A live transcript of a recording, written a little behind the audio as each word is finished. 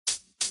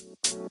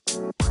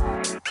Go.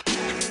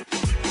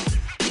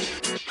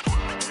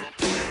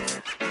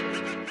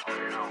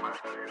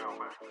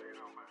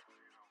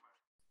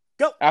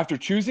 After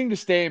choosing to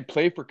stay and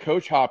play for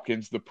Coach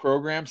Hopkins, the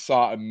program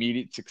saw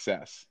immediate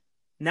success.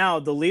 Now,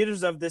 the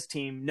leaders of this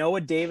team,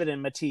 Noah, David,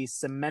 and Matisse,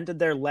 cemented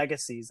their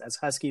legacies as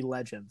Husky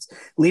legends,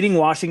 leading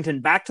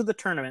Washington back to the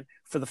tournament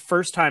for the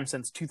first time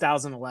since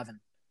 2011.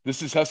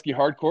 This is Husky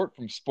Hardcourt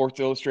from Sports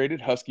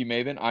Illustrated, Husky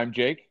Maven. I'm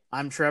Jake.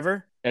 I'm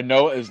Trevor. And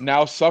Noah is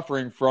now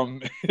suffering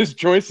from his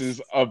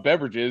choices of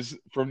beverages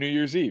from New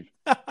Year's Eve.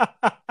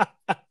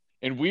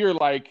 And we are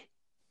like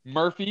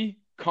Murphy,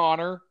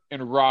 Connor,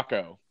 and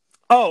Rocco.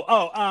 Who's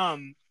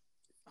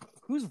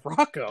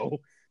Rocco?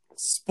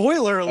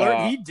 Spoiler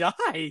alert, he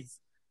dies.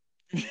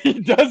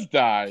 He does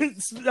die.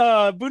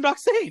 Boondock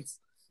Saints.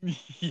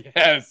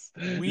 Yes.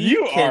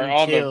 You are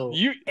on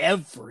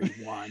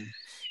everyone.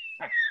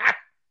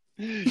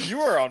 You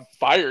are on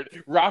fire.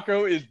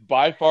 Rocco is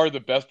by far the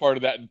best part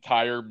of that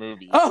entire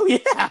movie. Oh,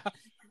 yeah.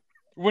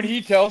 When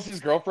he tells his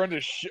girlfriend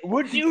to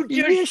would you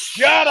just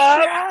shut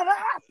up?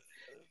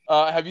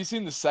 Have you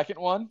seen the second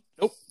one?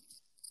 Nope.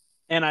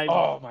 And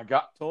oh my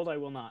God, told I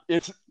will not.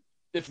 It's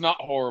not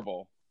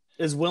horrible.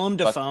 Is Willem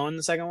Dafoe in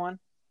the second one?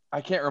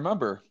 I can't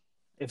remember.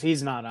 If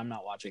he's not, I'm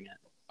not watching it.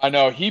 I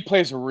know he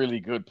plays a really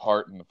good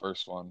part in the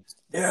first one.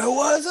 There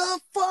was a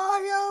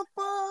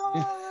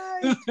firefight.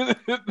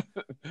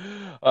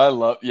 I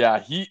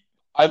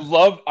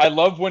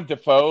love when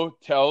Dafoe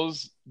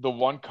tells the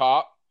one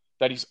cop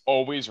that he's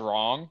always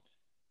wrong,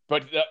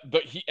 but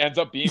he ends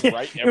up being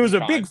right every time. It was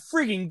a big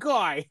freaking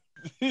guy.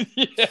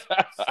 Yeah.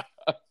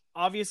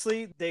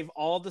 Obviously, they've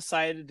all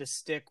decided to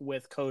stick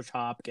with Coach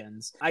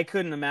Hopkins. I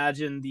couldn't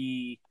imagine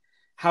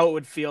how it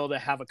would feel to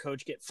have a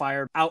coach get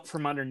fired out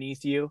from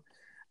underneath you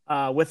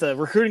with a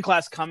recruiting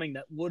class coming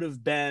that would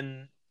have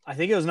been, I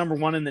think it was number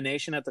 1 in the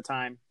nation at the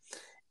time,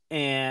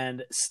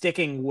 and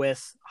sticking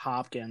with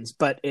Hopkins.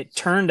 But it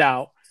turned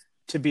out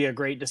to be a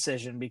great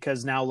decision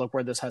because now look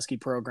where this Husky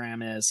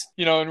program is.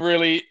 And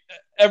really,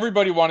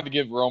 everybody wanted to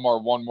give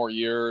Romar one more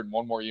year and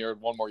one more year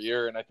and one more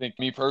year. And I think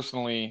me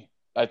personally,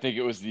 I think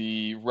it was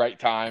the right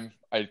time.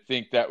 I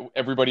think that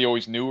everybody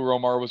always knew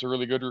Romar was a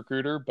really good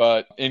recruiter,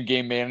 but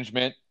in-game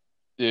management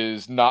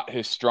is not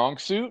his strong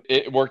suit.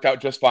 It worked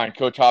out just fine.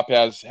 Coach Hop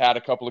has had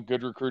a couple of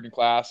good recruiting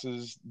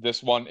classes.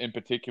 This one in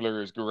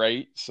particular is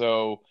great.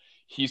 So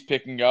he's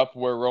picking up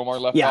where Romar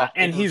left off. Yeah,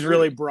 and he's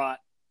really brought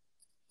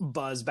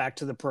buzz back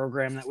to the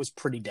program that was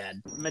pretty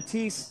dead.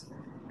 Matisse,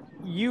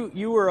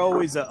 you were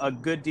always a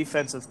good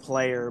defensive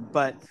player,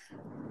 but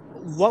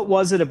what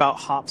was it about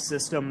Hop's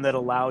system that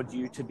allowed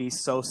you to be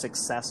so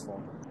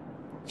successful?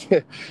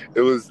 It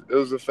was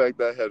the fact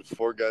that I had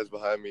 4 guys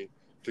behind me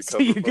to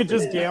cover. So you could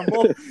just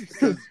gamble?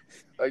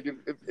 Like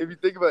if you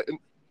think about it,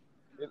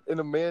 in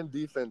a man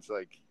defense,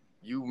 like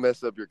you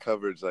mess up your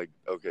coverage, like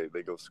okay,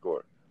 they go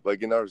score.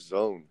 Like in our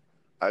zone,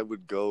 I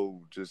would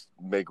go just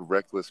make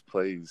reckless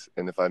plays,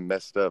 and if I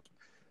messed up,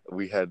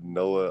 we had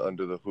Noah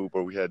under the hoop,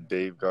 or we had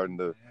Dave guarding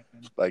the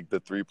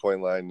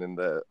 3-point line and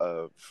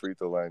the free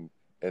throw line.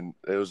 And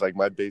it was like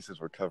my bases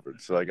were covered.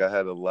 So like I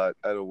had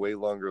a way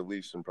longer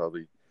leash than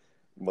probably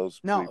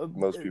most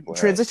people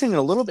have. Transitioning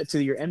a little bit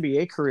to your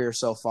NBA career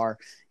so far,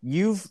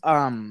 you've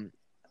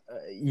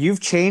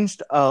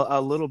changed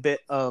a little bit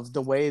of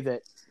the way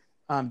that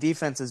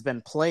defense has been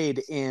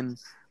played, in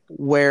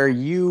where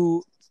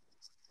you're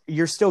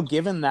still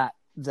given that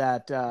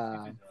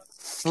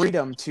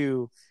freedom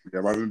to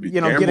get a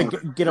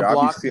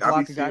block a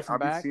guy from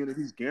back. I be seeing that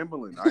he's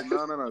gambling.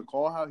 No.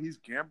 Call how he's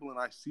gambling.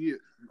 I see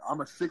it.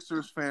 I'm a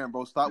Sixers fan,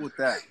 bro. Stop with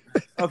that.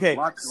 Okay,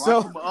 lock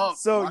him up.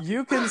 So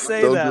you can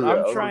say that.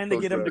 I'm trying to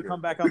get him to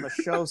come back on the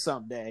show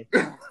someday.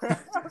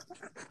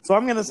 So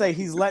I'm going to say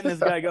he's letting his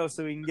guy go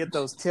so he can get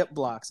those tip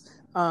blocks.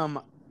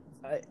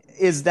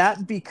 Is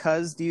that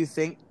because, do you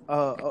think,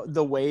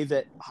 the way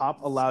that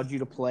Hop allowed you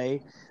to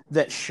play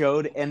that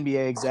showed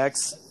NBA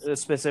execs,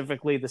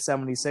 specifically the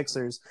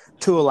 76ers,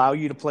 to allow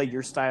you to play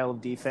your style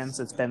of defense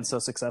that's been so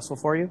successful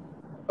for you?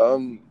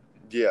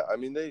 Yeah, I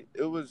mean,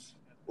 what was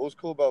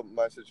cool about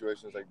my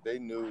situation is, like, they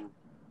knew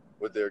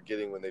what they were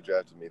getting when they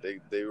drafted me.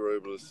 They were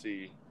able to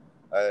see,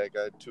 I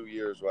had 2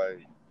 years where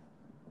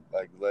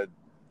I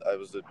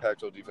was the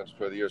Pac-12 Defensive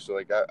Player of the Year, so,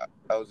 like,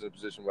 I was in a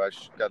position where I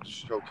got to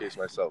showcase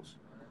myself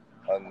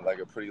on, like,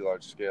 a pretty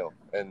large scale.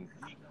 And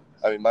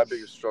I mean, my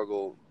biggest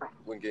struggle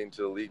when getting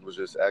to the league was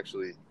just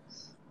actually,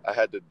 I've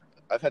had to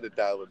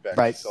dial it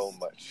back so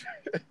much.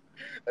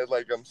 And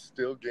like, I'm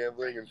still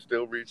gambling and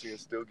still reaching and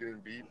still getting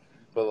beat,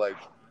 but like,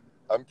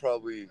 I'm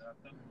probably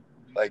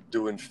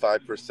doing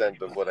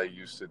 5% of what I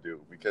used to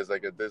do, because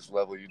like at this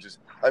level,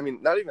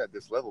 not even at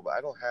this level,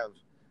 but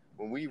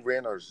when we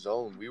ran our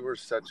zone, we were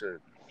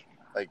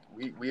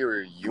we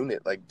were a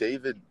unit. Like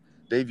Dave,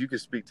 you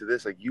could speak to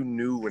this. Like, you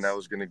knew when I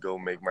was going to go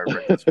make my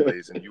reckless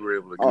plays, and you were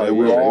able to.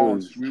 We were all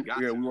on strings.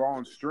 Yeah, we were all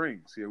on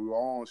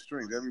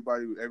strings.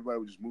 Everybody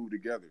would just move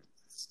together.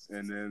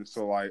 And then,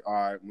 so, like, all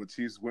right,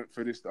 Matisse went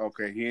for this.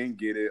 Okay, he didn't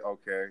get it.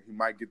 Okay, he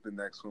might get the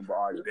next one. But,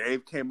 all right,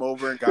 Dave came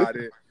over and got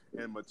it.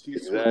 And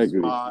Matisse went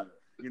spot.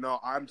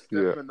 I'm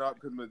stepping up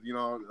because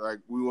like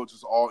we were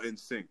just all in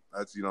sync.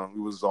 That's we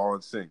was all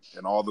in sync,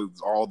 and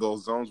all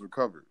those zones were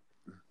covered.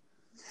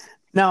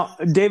 Now,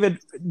 David,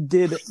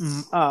 did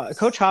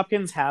Coach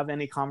Hopkins have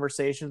any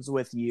conversations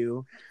with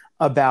you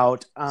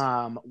about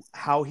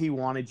how he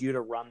wanted you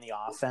to run the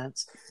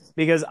offense?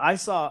 Because I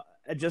saw,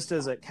 just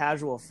as a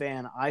casual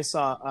fan, I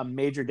saw a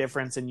major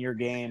difference in your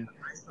game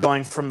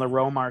going from the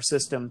Romar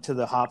system to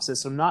the Hop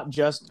system, not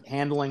just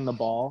handling the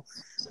ball,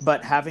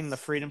 but having the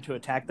freedom to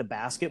attack the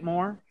basket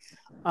more.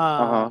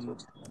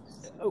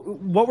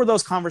 What were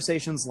those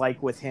conversations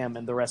like with him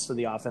and the rest of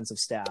the offensive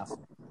staff?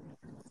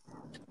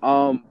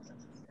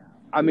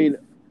 I mean,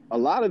 a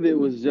lot of it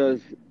was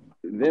just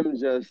them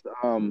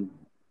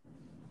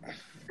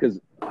because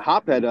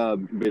Hop had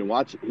been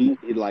watching. He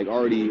like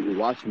already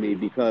watched me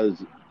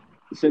because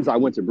since I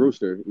went to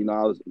Brewster,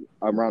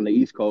 I'm around the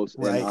East Coast,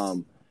 right.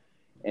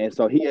 and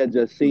so he had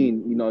just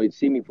seen, he'd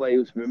seen me play. He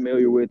was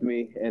familiar with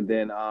me, and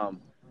then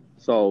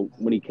so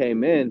when he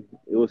came in,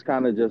 it was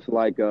kind of just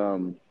like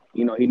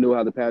he knew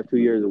how the past 2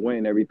 years went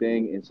and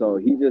everything, and so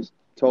he just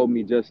told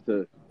me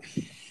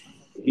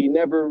he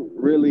never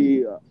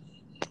really.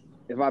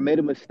 If I made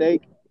a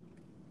mistake,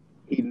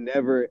 he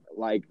never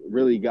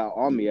really got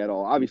on me at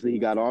all. Obviously, he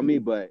got on me,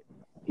 but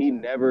he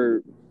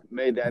never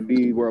made that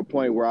be a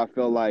point where I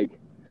felt like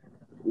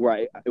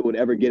it would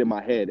ever get in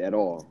my head at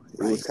all.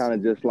 It was kind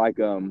of just like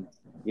it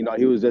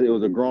was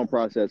a growing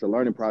process, a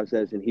learning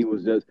process, and he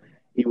was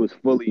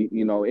fully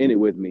in it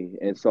with me,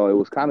 and so it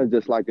was kind of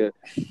just like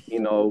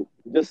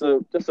just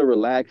a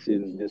relax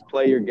and just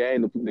play your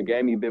game, the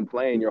game you've been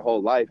playing your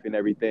whole life and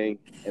everything,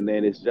 and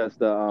then it's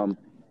just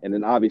and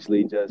then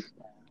obviously just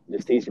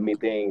teaching me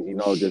things,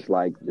 just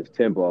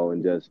tempo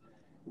and just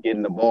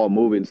getting the ball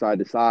moving side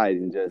to side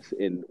and just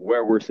in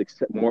where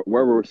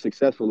we're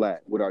successful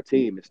at with our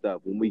team and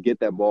stuff. When we get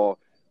that ball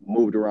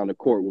moved around the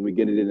court, when we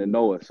get it into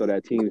Noah, so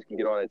that teams can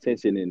get on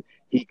attention and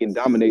he can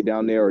dominate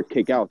down there or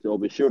kick out to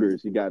open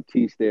shooters. You got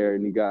Tease there,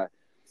 and you got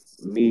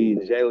me,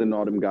 Jalen, and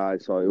all them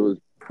guys. So it was,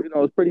 it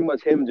was pretty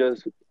much him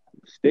just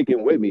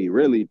sticking with me,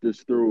 really,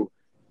 just through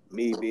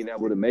me being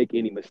able to make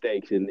any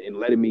mistakes and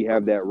letting me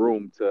have that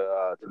room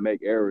to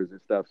make errors and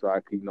stuff so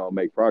I could,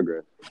 make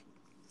progress.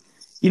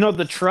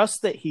 The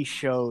trust that he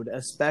showed,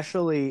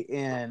 especially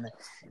in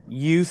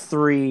you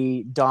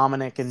three,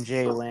 Dominic and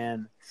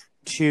Jalen,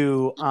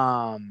 to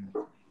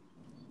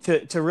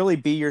really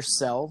be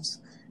yourselves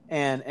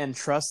and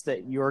trust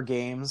that your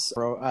games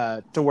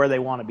to where they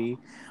want to be,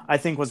 I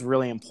think was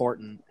really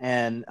important.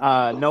 And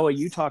Noah,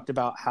 you talked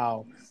about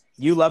how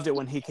you loved it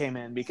when he came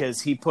in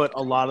because he put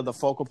a lot of the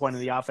focal point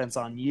of the offense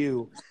on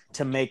you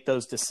to make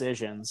those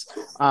decisions.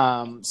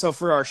 So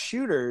for our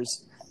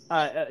shooters,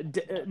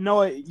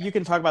 Noah, you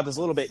can talk about this a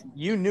little bit.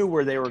 You knew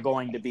where they were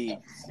going to be,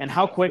 and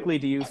how quickly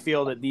do you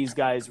feel that these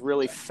guys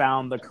really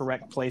found the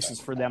correct places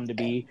for them to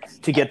be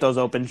to get those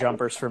open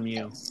jumpers from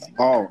you?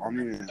 Oh, I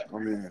mean,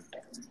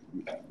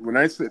 when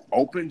I said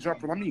open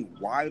jumper, I mean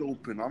wide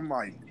open. I'm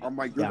like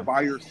you're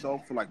by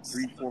yourself for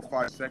 3, 4,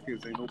 5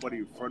 seconds. Ain't nobody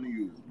in front of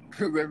you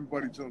because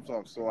everybody jumps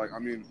off. So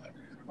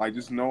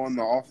just knowing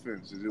the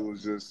offense, it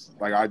was just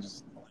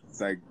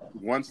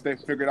once they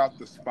figured out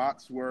the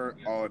spots where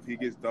if he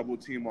gets double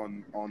team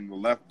on the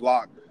left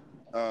block,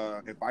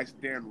 if I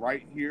stand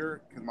right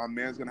here, because my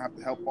man's gonna have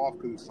to help off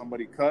because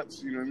somebody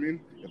cuts. You know what I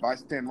mean? If I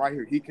stand right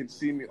here, he can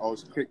see me. Oh,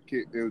 it's kick.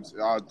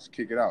 I'll just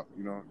kick it out.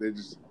 They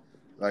just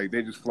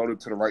floated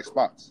to the right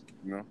spots.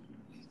 And,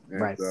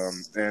 right.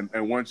 And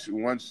once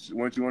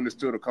you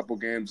understood a couple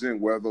games in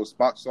where those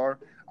spots are,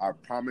 I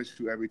promise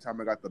you, every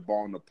time I got the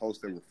ball in the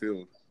post, they were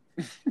filled.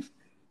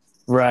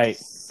 Right.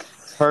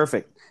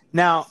 Perfect.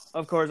 Now,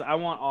 of course, I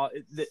want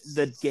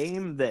the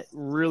game that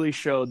really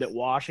showed that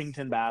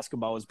Washington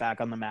basketball was back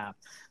on the map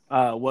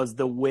was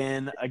the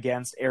win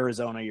against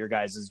Arizona your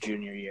guys'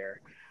 junior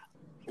year.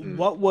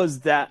 What was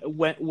that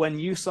when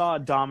you saw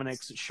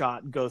Dominic's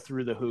shot go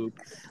through the hoop?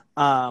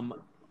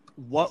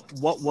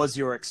 What was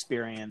your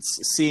experience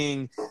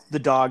seeing the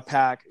dog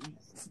pack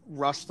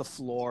rush the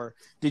floor?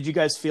 Did you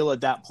guys feel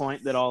at that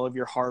point that all of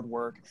your hard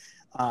work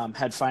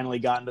had finally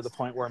gotten to the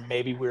point where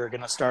maybe we were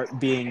going to start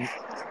being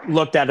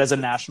looked at as a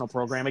national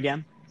program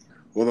again?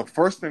 Well, the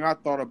first thing I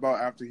thought about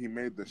after he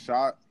made the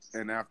shot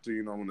and after,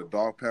 when the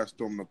dog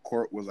passed on the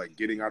court was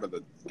getting out of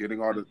the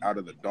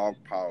dog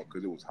pile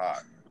because it was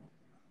hot.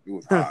 It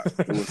was hot.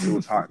 It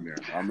was hot in there.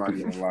 I'm not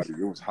even gonna lie to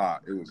you. It was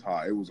hot. It was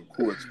hot. It was a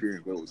cool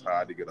experience, but it was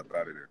hot to get up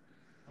out of there.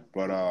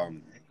 But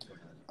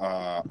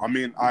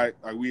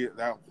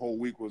that whole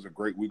week was a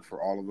great week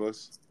for all of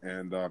us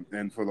and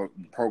for the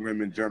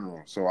program in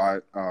general. So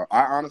I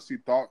honestly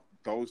thought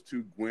those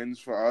 2 wins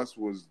for us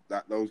was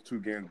that those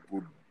 2 games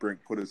would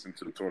put us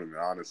into the tournament.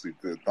 I honestly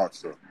thought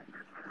so.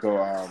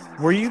 So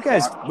were you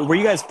guys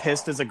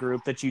pissed as a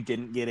group that you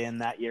didn't get in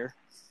that year?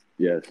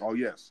 Yes. Oh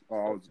yes.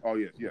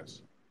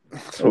 Yes.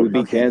 So we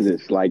beat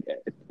Kansas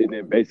in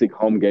a basic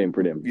home game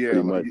for them. Yeah.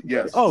 Pretty much.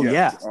 Yes. Oh yes.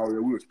 yeah. Oh yeah.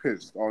 We was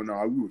pissed. Oh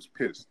no, we was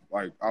pissed.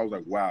 I was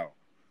like, wow.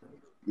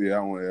 Yeah,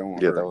 that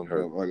one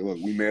hurt. Look,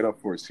 we made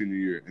up for it senior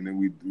year, and then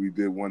we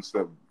did one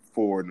step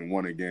forward and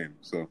won a game.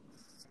 So,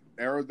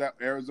 that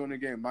Arizona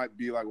game might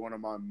be like one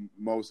of my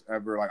most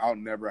ever. Like I'll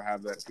never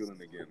have that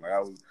feeling again. Like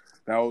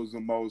that was the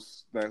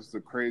most. That's the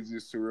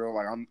craziest surreal.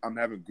 Like I'm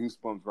having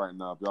goosebumps right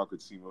now. If y'all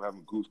could see me, I'm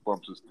having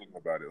goosebumps just thinking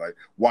about it. Like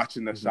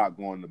watching the shot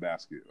go in the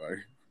basket. Like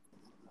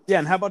Yeah,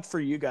 and how about for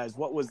you guys?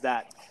 What was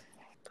that?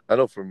 I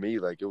know for me,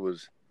 like it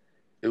was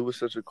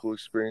such a cool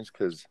experience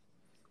because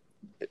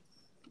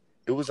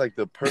it was like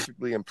the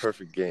perfectly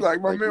imperfect game.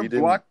 like my man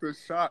blocked the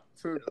shot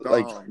to Dom.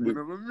 Like, you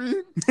know what I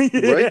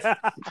mean?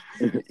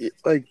 Right?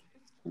 Like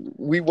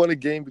we won a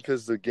game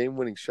because the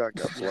game-winning shot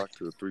got blocked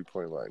to the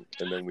 3-point line,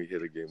 and then we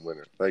hit a game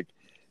winner. Like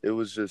it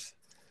was just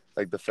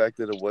like the fact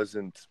that it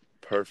wasn't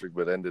perfect,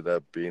 but ended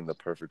up being the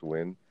perfect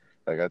win.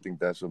 Like I think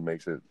that's what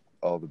makes it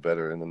all the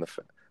better. And then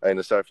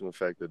aside from the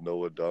fact that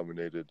Noah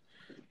dominated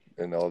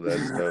and all that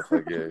stuff,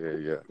 like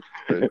yeah.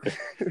 But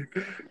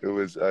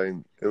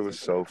it was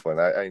so fun.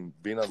 I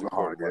being on the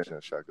court watching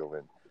a shot go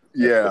in.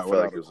 Yeah, I felt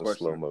like it was in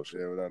slow motion.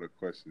 Yeah, without a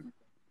question,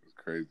 it's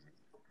crazy.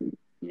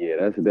 Yeah,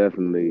 that's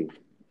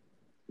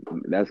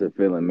a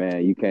feeling,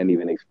 man. You can't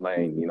even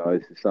explain. You know,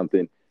 it's just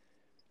something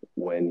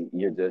when when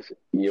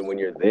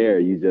you're there,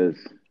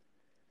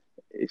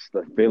 it's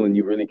the feeling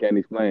you really can't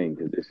explain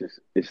because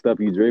it's stuff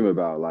you dream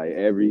about. Like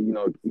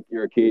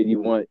you're a kid,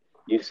 you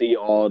see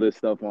all this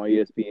stuff on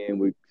ESPN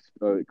with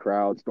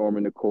crowd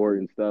storming the court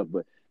and stuff,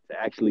 but to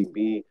actually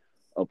be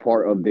a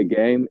part of the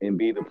game and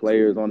be the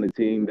players on the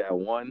team that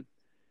won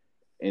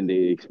and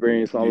to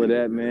experience all of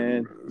that,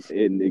 man,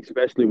 and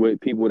especially with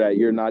people that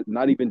you're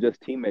not even just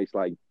teammates,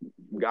 like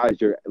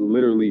guys you're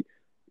literally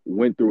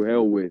went through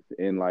hell with,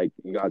 and like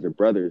you guys are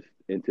brothers,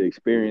 and to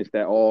experience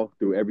that all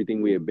through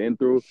everything we have been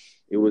through,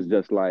 it was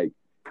just like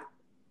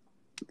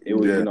it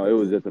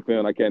was just a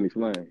feeling I can't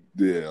explain.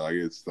 Yeah, like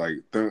it's like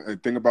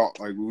think about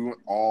like we went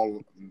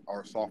all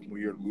our sophomore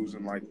year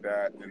losing like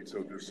that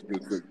until just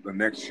the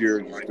next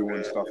year just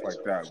doing stuff like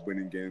that,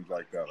 winning games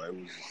like that. Like,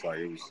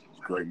 it was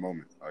a great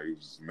moment. Like it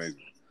was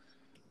amazing.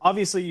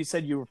 Obviously, you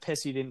said you were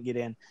pissed you didn't get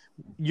in.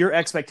 Your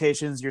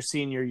expectations your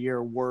senior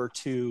year were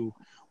to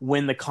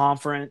win the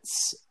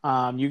conference.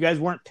 You guys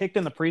weren't picked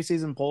in the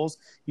preseason polls.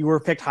 You were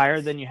picked higher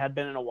than you had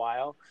been in a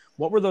while.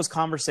 What were those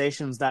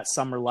conversations that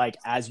summer like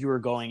as you were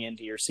going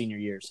into your senior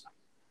years?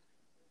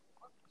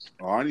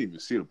 Oh, I didn't even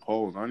see the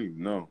polls. I don't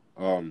even know.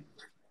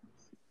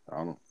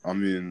 I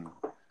mean,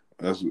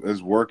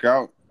 let's work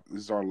out.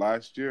 This is our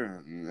last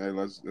year. And, hey,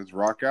 let's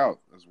rock out.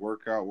 Let's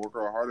work out, work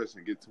our hardest,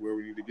 and get to where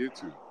we need to get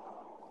to.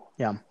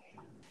 Yeah.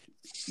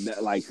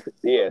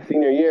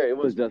 Senior year, it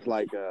was just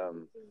like,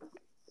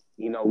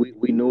 we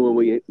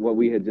knew what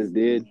we had just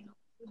did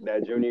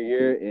that junior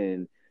year,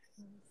 and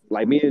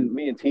like me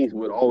and Tease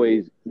would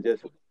always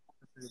just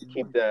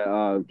keep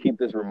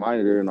this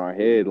reminder in our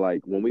head.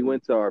 Like when we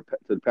went to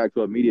the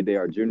Pac-12 Media Day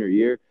our junior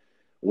year,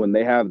 when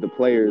they have the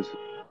players,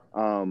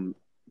 kind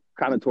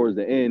of towards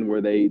the end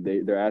where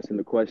they're asking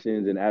the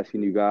questions and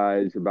asking you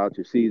guys about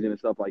your season and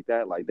stuff like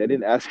that. Like they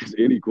didn't ask us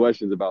any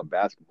questions about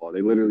basketball.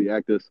 They literally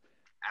asked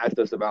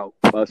us about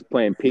us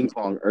playing ping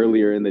pong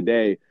earlier in the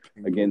day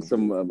against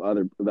some of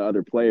the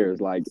other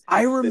players. Like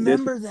I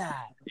remember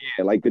that.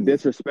 Yeah, like the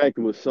disrespect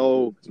was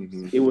so.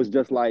 It was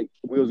just like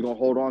we was gonna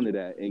hold on to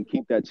that and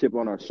keep that chip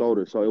on our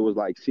shoulder. So it was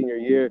like senior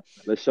year.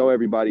 Let's show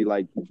everybody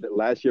like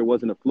last year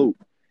wasn't a fluke,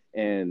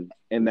 and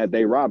that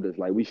they robbed us.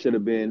 Like we should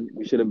have been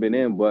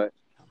in, but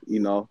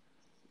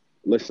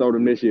let's show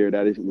them this year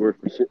that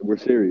we're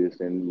serious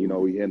and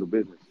we handle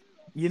business.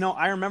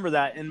 I remember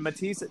that. And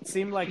Matisse, it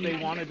seemed like they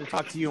wanted to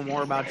talk to you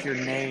more about your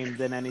name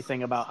than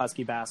anything about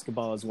Husky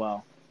basketball as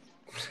well.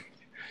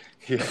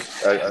 Yeah,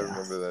 I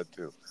remember that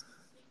too.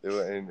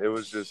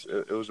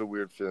 It was a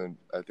weird feeling,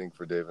 I think,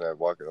 for Dave and I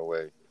walking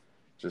away,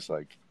 just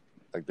like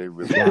they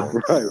really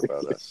didn't care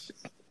about us.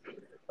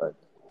 Like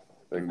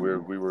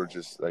we were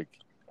just like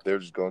they were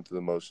just going through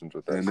the motions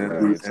with us.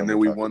 And then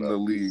we won the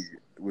league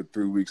with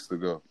 3 weeks to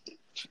go.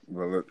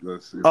 Well,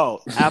 let's see.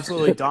 Oh,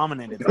 absolutely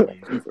dominated the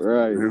league.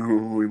 Right.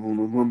 We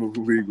won the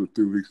league with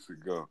 2 weeks to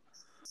go.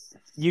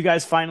 You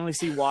guys finally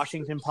see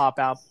Washington pop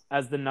out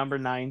as the number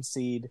 9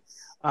 seed.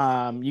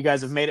 You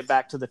guys have made it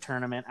back to the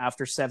tournament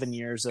after 7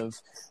 years of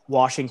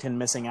Washington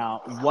missing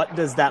out. What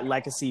does that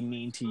legacy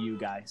mean to you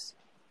guys?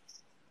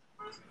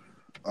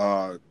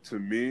 To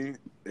me,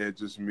 it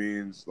just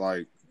means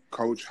like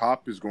Coach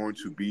Hop is going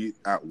to be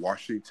at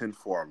Washington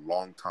for a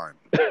long time.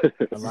 I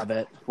love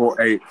it. For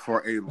a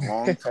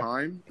long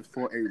time.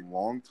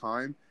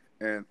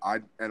 And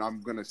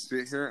I'm gonna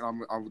sit here and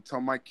I'm gonna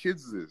tell my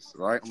kids this,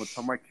 right? I'm gonna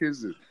tell my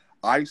kids this.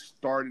 I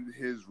started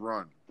his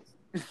run.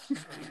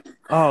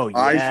 Oh yeah.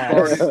 I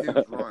started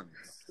his run.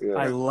 Yeah.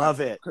 I love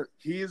it.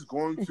 He is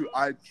going to.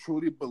 I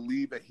truly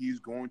believe that he's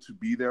going to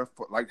be there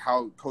for like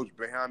how Coach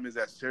Boeheim is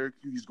at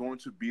Syracuse. He's going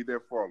to be there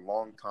for a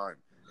long time.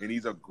 And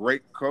he's a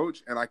great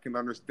coach, and I can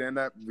understand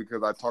that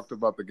because I talked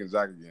about the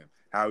Gonzaga game,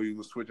 how he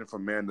was switching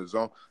from man to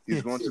zone.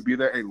 He's going to be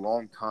there a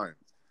long time.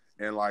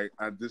 And,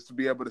 just to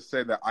be able to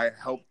say that I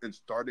helped and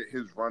started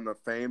his run of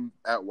fame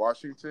at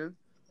Washington,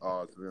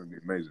 it's going to be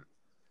amazing.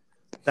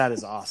 That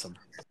is awesome.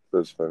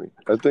 That's funny.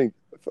 I think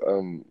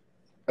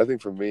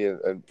for me,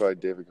 and probably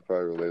David could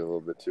probably relate a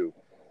little bit too,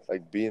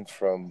 like being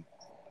from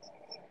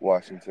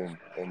Washington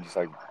and just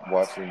like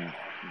watching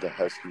the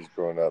Huskies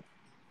growing up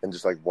and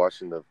just like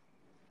watching the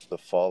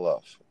fall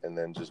off and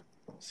then just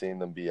seeing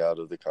them be out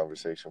of the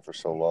conversation for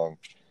so long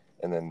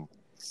and then,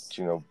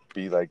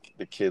 be like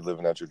the kid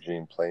living out your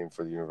dream playing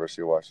for the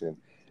University of Washington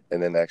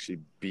and then actually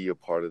be a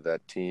part of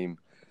that team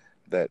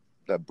that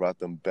brought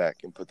them back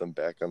and put them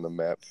back on the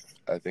map,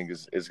 I think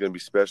is going to be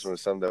special and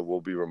something that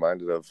we'll be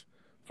reminded of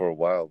for a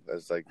while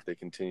as like they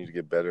continue to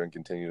get better and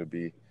continue to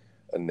be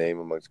a name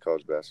amongst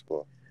college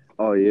basketball.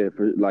 Oh yeah,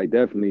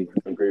 definitely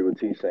agree with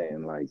T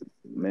saying. Like,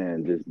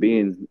 man, just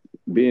being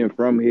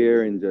from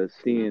here and just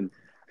seeing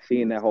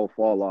that whole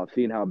fall off,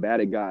 seeing how bad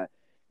it got,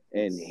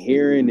 and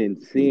hearing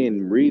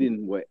and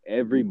reading what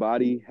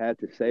everybody had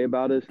to say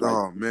about us. Like,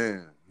 oh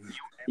man,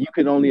 you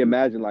can only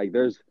imagine. Like,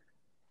 there's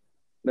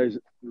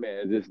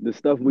man, just the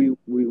stuff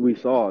we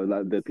saw,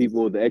 like the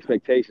people, the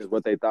expectations,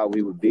 what they thought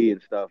we would be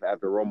and stuff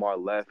after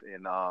Romar left,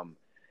 and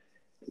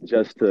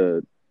just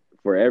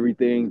for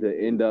everything to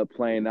end up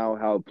playing out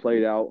how it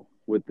played out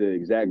with the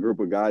exact group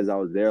of guys I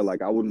was there.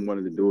 Like, I wouldn't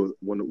want to do it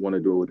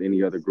with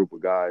any other group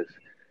of guys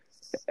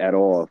at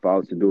all if I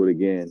was to do it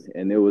again.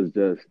 And it was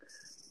just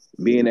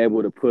being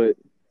able to put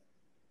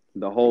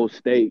the whole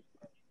state,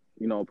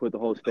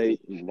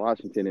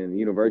 Washington and the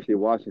University of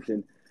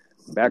Washington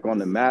back on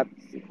the map.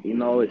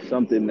 It's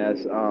something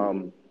that's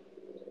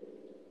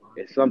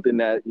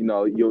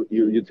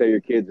you'll tell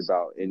your kids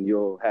about, and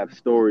you'll have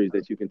stories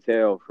that you can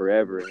tell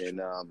forever,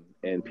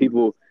 and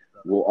people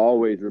will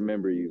always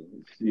remember you.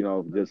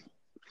 Just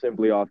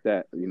simply off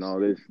that, they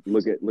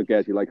look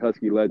at you like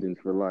Husky legends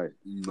for life.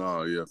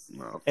 No, yeah,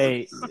 no.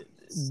 Hey,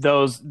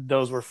 those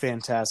were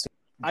fantastic.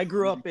 I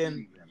grew up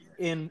on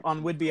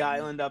Whidbey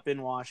Island up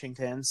in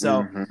Washington,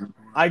 so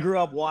I grew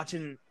up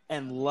watching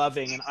and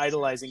loving and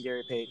idolizing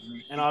Gary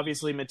Payton, and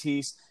obviously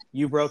Matisse,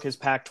 you broke his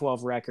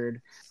Pac-12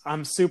 record.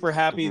 I'm super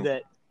happy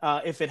that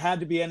if it had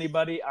to be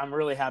anybody, I'm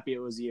really happy it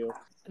was you.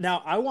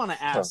 Now, I want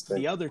to ask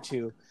the other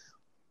two,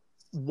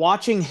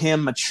 watching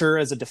him mature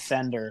as a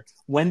defender,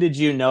 when did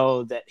you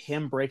know that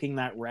him breaking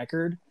that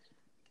record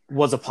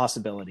was a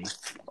possibility?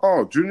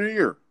 Oh, junior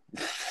year.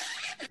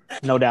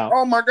 No doubt.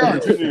 Oh my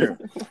God, junior year.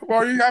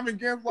 Well, you having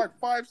games like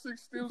 5-6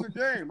 steals a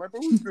game. Like,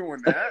 but who's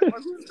doing that?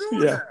 Like, who's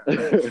doing that?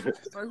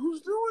 Like,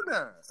 who's doing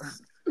that?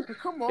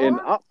 Come on. And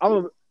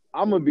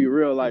I'm gonna be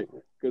real, like,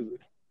 because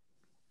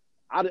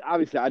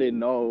obviously I didn't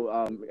know.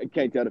 I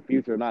can't tell the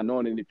future, not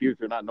knowing in the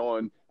future, not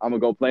knowing I'm gonna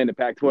go play in the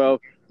Pac-12.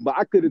 But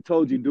I could have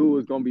told you, dude,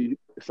 was gonna be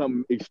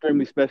something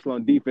extremely special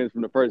on defense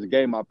from the first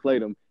game I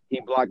played him. He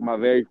blocked my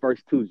very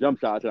first 2 jump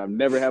shots, and I've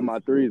never had my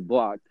threes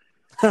blocked.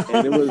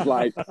 And it was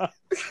like that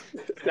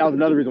was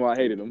another reason why I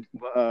hated him.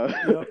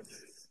 But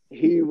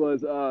he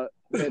was the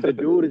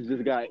dude has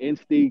just got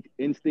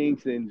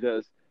instincts and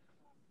just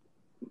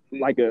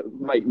like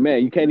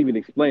man, you can't even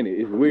explain it.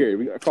 It's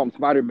weird. I call him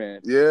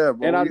Spider-Man. Yeah,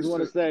 and I just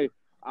want to say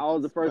I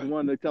was the first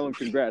one to tell him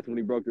congrats when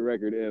he broke the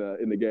record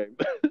in the game.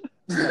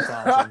 That's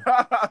awesome.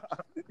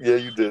 Yeah,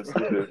 you did.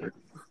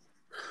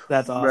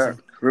 That's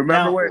awesome.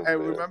 Remember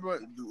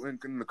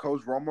in the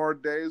Coach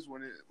Romar days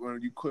when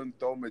you couldn't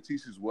throw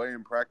Matisse's way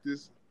in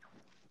practice?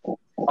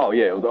 Oh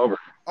yeah, it was over.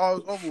 Oh,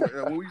 it was over with.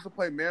 When we used to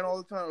play man all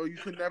the time, you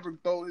could never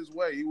throw his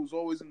way. He was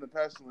always in the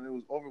passing lane. It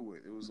was over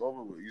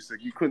with. You said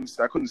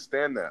I couldn't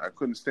stand that.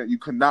 You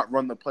could not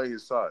run the play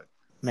his side.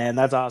 Man,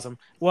 that's awesome.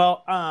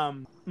 Well,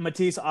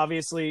 Matisse,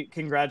 obviously,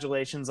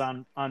 congratulations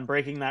on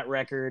breaking that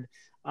record.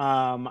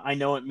 I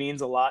know it means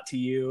a lot to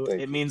you.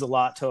 It means a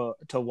lot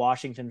to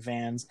Washington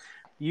fans.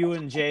 You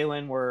and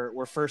Jalen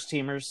were first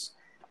teamers.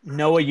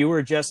 Noah, you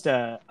were just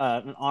an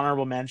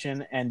honorable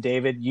mention, and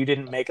David, you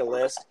didn't make a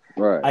list.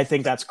 Right. I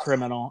think that's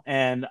criminal.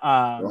 And the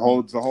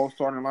whole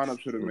starting lineup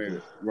should have made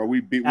it. Well,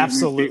 we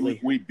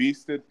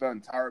beasted the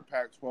entire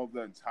Pac-12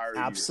 the entire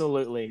year.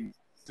 Absolutely.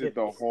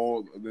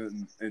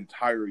 The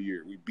entire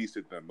year. We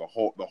beasted them the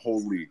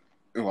whole league.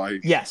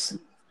 Like, yes.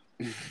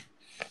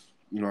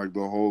 Like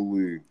the whole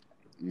league.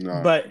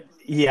 No. But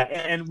yeah,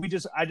 and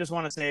I just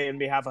want to say on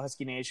behalf of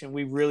Husky Nation,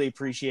 we really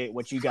appreciate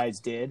what you guys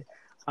did.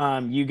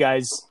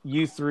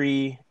 You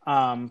three,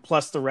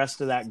 plus the rest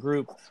of that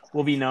group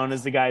will be known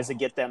as the guys that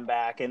get them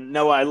back. And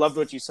Noah, I loved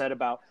what you said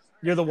about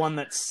you're the one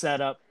that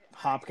set up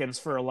Hopkins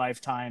for a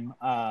lifetime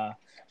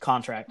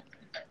contract.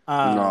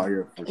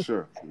 Yeah, for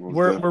sure.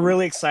 We're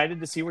really excited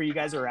to see where you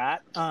guys are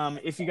at.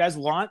 If you guys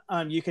want,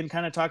 you can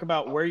kind of talk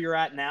about where you're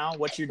at now,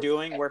 what you're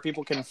doing, where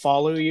people can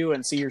follow you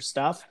and see your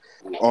stuff.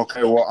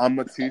 Okay, well, I'm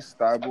Matisse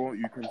Steibel.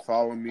 You can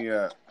follow me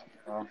at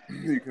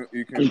you can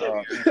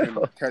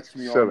catch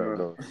me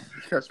on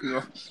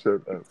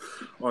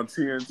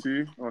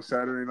TNT on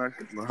Saturday night.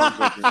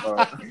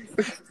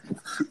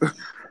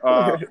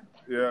 No,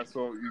 yeah,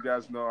 so you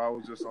guys know I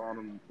was just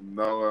on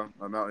Noah.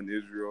 I'm out in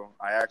Israel.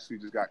 I actually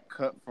just got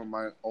cut from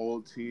my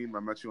old team.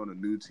 I'm actually on a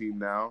new team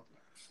now.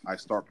 I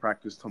start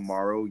practice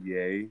tomorrow.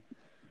 Yay.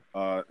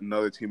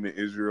 Another team in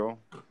Israel.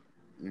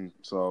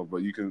 But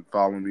you can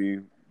follow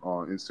me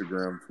on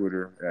Instagram,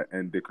 Twitter at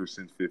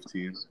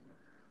ndickerson15.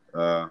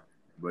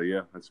 But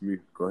yeah, that's me.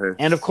 Go ahead.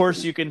 And of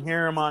course, you can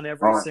hear him on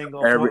every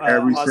single every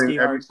Husky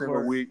single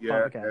Hardcore week.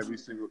 Yeah, podcast. every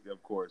single.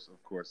 Of course,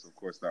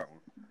 that one.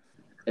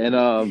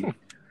 And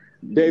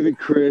David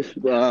Chris,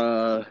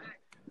 I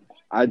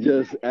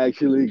just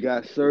actually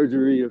got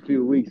surgery a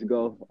few weeks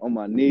ago on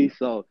my knee,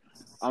 so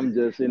I'm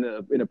just in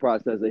the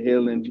process of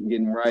healing,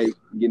 getting right,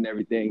 getting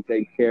everything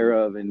taken care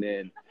of, and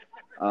then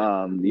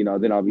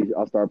then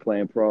I'll start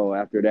playing pro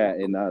after that,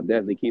 and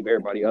definitely keep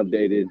everybody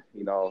updated,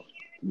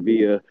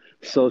 via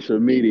social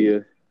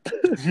media.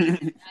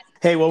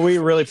 Hey, well, we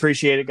really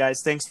appreciate it,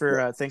 guys. Thanks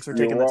for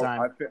taking the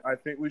time. I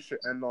think we should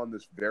end on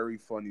this very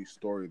funny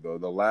story, though.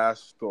 The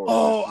last story.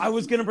 Oh, I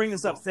was gonna bring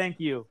this up. Thank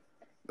you.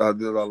 The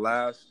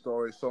last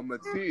story. So,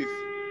 Matisse,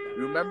 you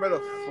remember the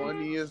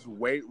funniest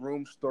weight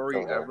room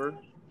story ever?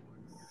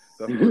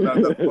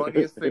 The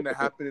funniest thing that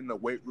happened in the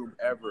weight room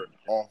ever,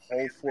 our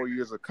whole 4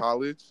 years of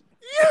college.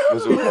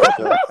 Was it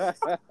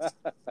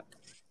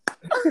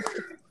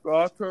So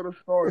I'll tell the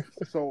story.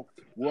 So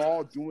we're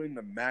all doing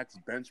the max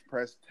bench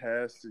press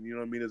test,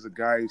 and there's a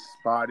guy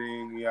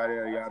spotting, yada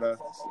yada yada.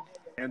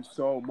 And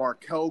so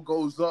Markel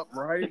goes up,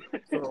 right?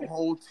 So the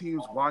whole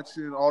team's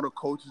watching, all the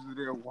coaches are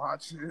there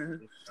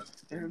watching,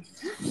 and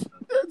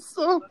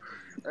so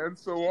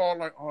we're all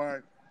like, all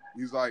right.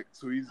 He's like,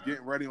 so he's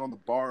getting ready on the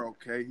bar.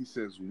 Okay, he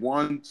says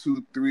 1,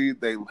 2, 3.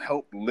 They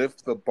help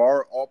lift the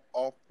bar up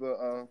off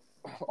the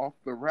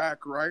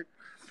rack, right?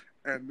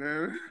 And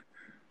then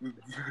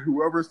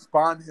whoever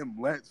spawned him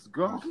lets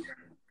go.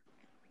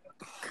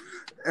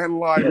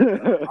 And I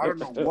don't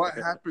know what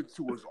happened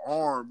to his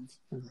arms,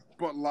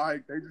 but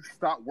they just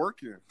stopped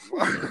working.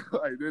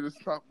 They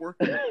just stopped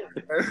working.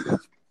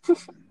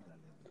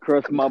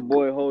 Crushed my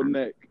boy whole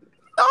neck.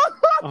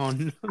 Oh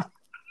no.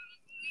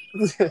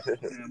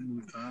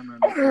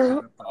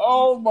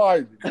 Oh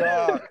my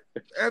god.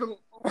 And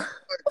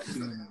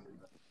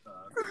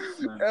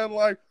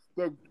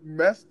the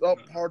messed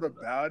up part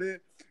about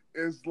it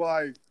is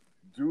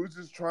dudes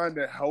is trying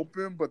to help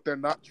him, but they're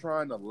not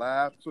trying to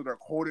laugh, so they're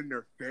holding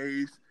their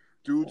face.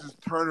 Dudes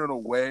just turning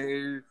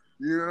away. You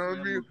know what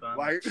I mean?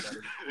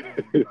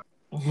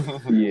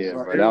 Yeah,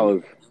 but that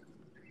was.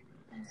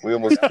 We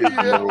almost kicked the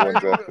number one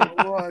draft pick.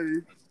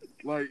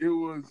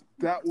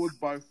 That was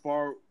by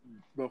far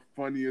the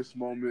funniest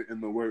moment in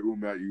the weight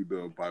room at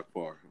UW by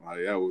far.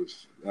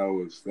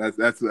 That's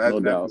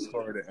the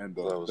story to end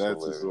on.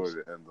 That's the story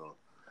to end on.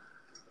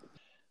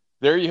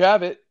 There you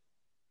have it.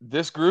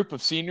 This group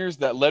of seniors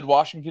that led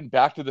Washington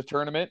back to the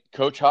tournament,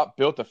 Coach Hop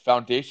built a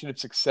foundation of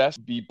success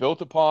to be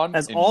built upon.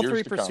 As all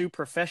three pursue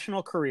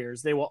professional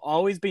careers, they will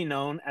always be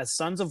known as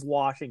Sons of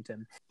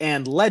Washington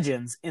and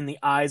legends in the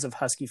eyes of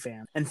Husky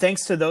fans. And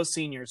thanks to those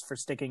seniors for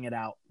sticking it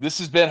out. This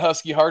has been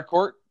Husky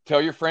Hardcourt. Tell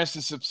your friends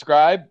to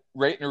subscribe,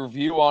 rate and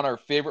review on our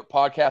favorite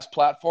podcast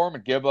platform,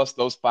 and give us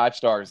those 5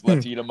 stars.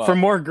 Let's eat them up. For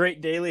more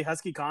great daily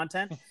Husky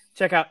content,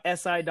 check out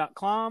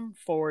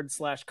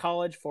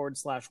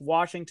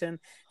si.com/college/Washington,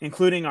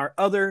 including our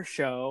other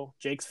show,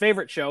 Jake's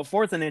favorite show,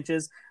 4th and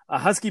Inches, a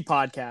Husky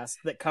podcast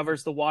that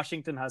covers the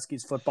Washington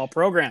Huskies football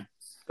program.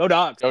 Go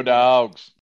Dogs. Go Dogs.